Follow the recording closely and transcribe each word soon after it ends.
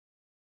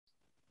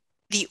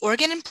The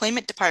Oregon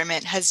Employment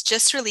Department has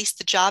just released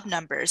the job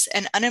numbers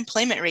and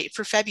unemployment rate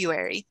for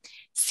February.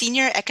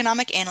 Senior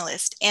economic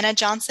analyst Anna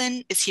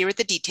Johnson is here with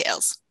the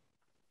details.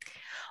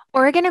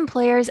 Oregon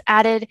employers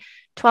added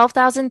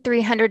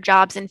 12,300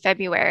 jobs in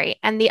February,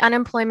 and the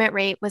unemployment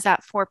rate was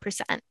at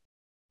 4%.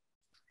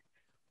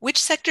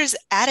 Which sectors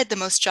added the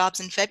most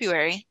jobs in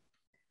February?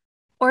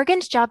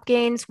 Oregon's job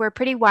gains were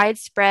pretty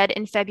widespread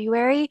in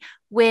February,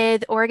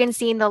 with Oregon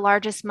seeing the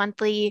largest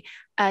monthly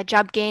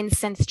job gains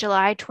since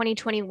July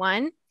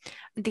 2021.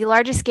 The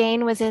largest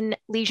gain was in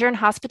leisure and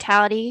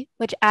hospitality,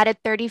 which added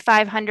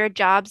 3,500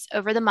 jobs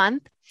over the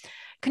month.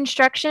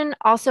 Construction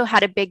also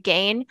had a big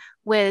gain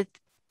with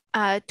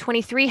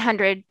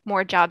 2,300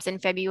 more jobs in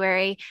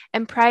February,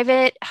 and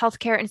private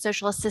healthcare and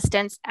social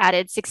assistance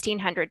added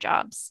 1,600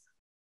 jobs.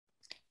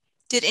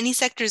 Did any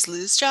sectors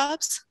lose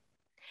jobs?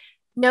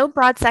 No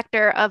broad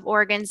sector of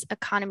Oregon's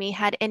economy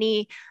had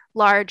any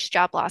large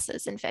job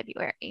losses in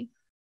February.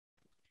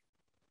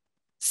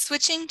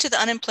 Switching to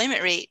the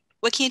unemployment rate,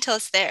 what can you tell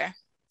us there?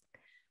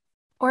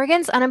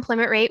 Oregon's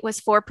unemployment rate was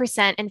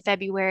 4% in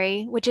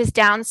February, which is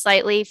down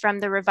slightly from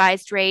the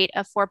revised rate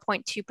of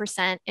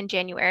 4.2% in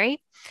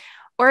January.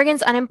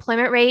 Oregon's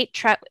unemployment rate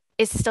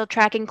is still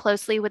tracking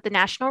closely with the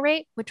national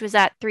rate, which was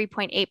at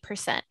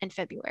 3.8% in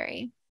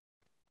February.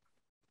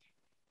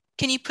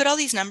 Can you put all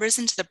these numbers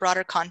into the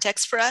broader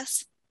context for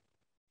us?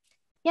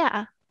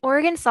 Yeah,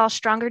 Oregon saw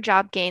stronger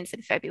job gains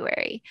in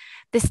February.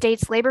 The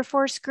state's labor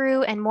force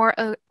grew and more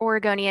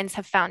Oregonians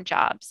have found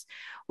jobs.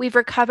 We've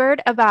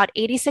recovered about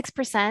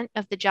 86%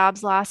 of the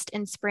jobs lost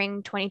in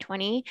spring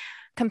 2020,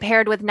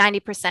 compared with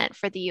 90%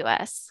 for the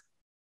US.